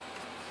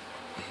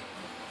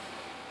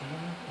ค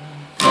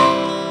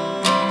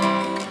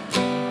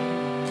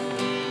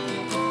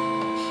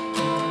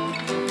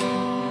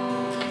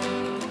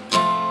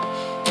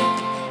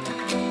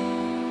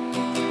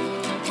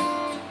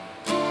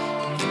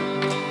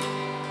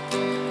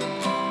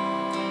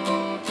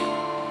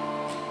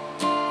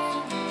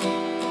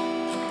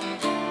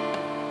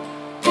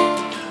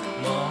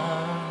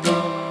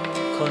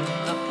น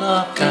รอ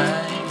บกา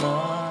ยม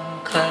อง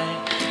ใคร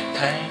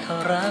เขา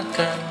รัก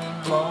กัน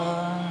มอ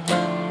ง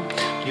มัน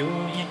อยู่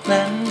อย่าง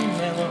นั้นแ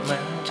ม้ว่ามั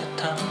นจะ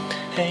ท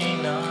ำให้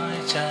น้อย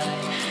ใจ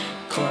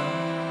คน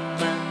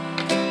มัน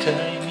เค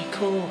ยมี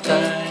คู่ก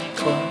าย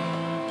คน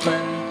มั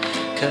น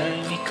เคย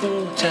มีคู่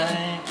ใจ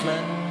มั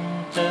น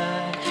เล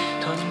ย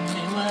ทนไ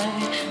ม่ไหว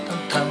ต้อ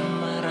งท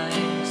ำอะไร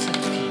สัก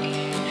ที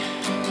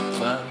ค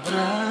วาม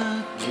รั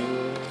กอยู่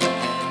แ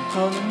ห่งห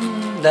น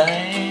ใด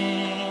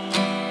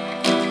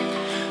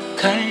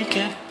ใครเ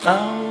ก็บเอ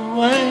าไ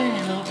ว้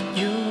หลบ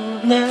อยู่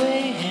ใน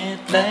เห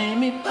ตุใด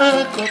ไม่ปรา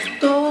กฏ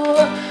ตัว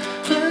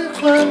หรือค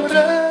วาม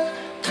รัก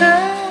แท้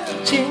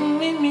จริง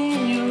ไม่มี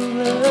อยู่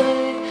เล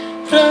ย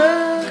รั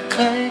กใค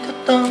รก็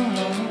ต้องหล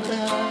งเล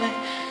ย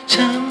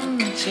ช้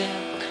ำเจ็บ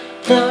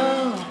ร้า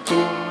วป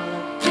ว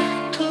ด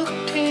ทุก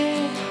ที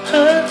ห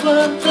าคว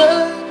ามรั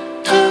ก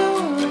เท่า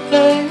ไร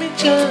ไม่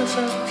เจอ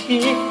สักที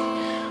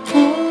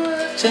หัว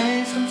ใจ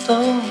สับส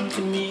น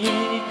ที่มี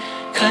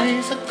ใคร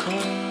สักค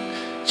น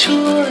ช่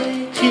วย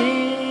ที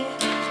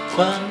ค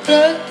วาม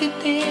รักที่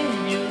ดี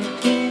อยู่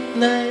ที่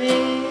ไหน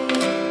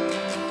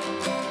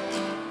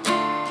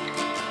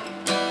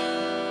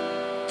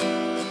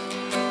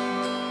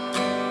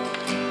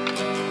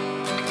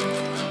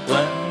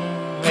วัน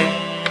เว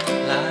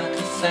ลา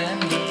ที่แสน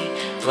ดี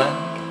วัน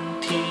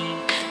ที่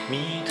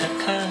มีเธอ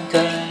ข้างก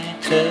าย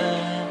เธอ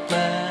ม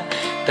า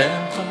เติ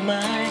มความหม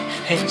าย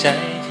ให้ใจ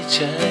ที่เฉ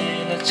ย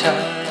และชา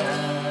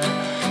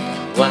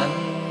วัน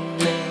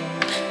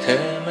เธอ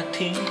มา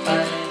ทิ้งไป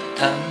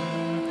ท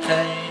ำใ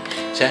ห้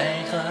ใจ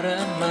ทร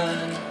มา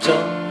นจ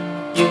ม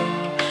อยู่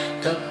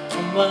กับคว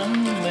ามหวัง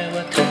แม้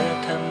ว่าเธอ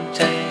ทำใ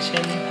จฉั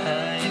นห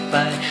ายไป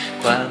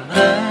ความ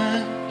รั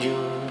กอ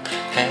ยู่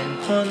แห่ง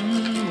หน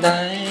ใด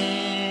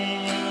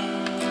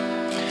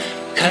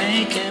ใคร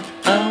เก็บ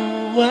เอา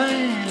ไว้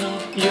หล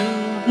บอยู่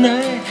ใน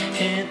เ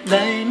หตุใด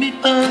ไม่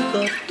ปราก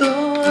ฏตั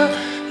ว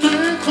หรื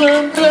อควา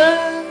มรั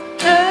ก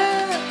แท้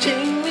จริ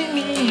งไม่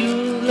มีอ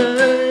ยู่เล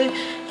ย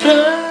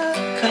รัก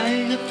ใคร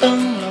ก็ต้อง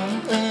หลง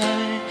เอ่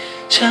ย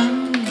ช้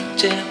ำ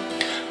เจ็บ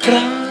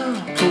ร้าว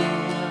ปว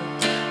ด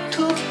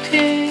ทุก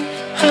ที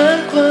หา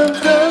ความ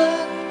รั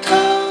กเ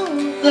ท่า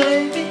ไร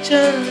ไม่เจ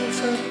อ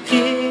สัก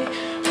ที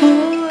หั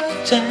ว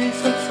ใจ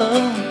สับส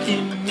นที่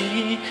มี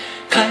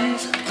ใคร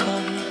สักค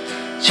น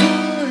ช่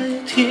วย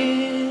ที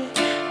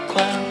คว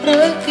าม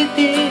รักที่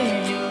ดี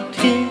อยู่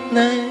ที่ไหน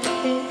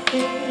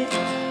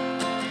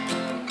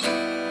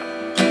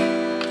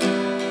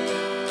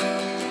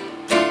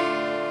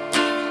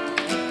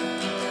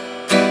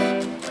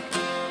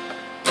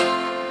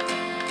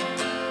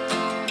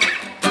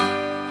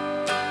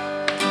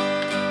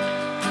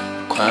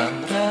ความ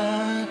รั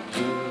กอ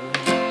ยู่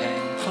แห่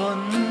งห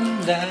น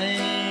ใด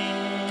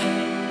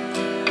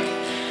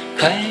ใ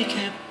ครเ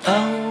ก็บเอ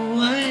าไ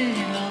ว้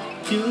หลบ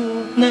อยู่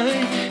ใน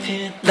เห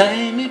ตุใด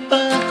ไม่ปร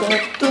าก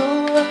ฏตั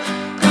ว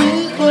หรือ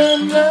ควา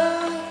มรั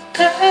กแ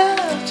ท้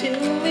จริง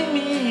ไม่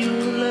มีอ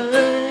ยู่เล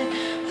ย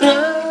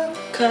รัก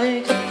ใคร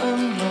ก็ต้อง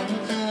หลง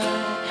เอ่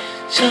ย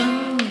ช้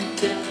ำ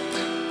เจ็บ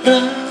ร้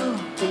าว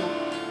ปวด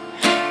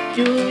อ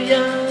ยู่อ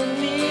ย่าง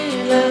นี้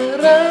และ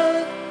รั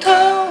กเท่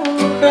า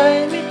ไร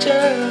ไม่เจ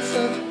อ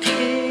สัก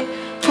ที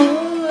หั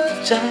ว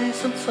ใจ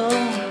สับส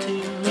น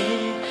ที่มี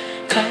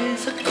ใคร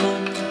สักค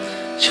น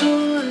ช่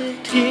วย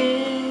ที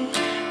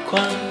คว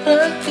าม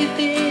รักที่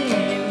ดี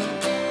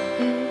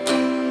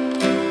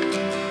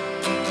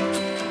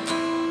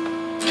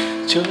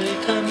ช่วย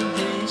ทำใ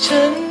ห้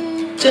ฉัน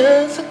เจอ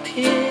สัก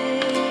ที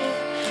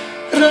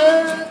รั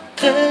กเ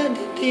ธอ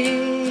ดี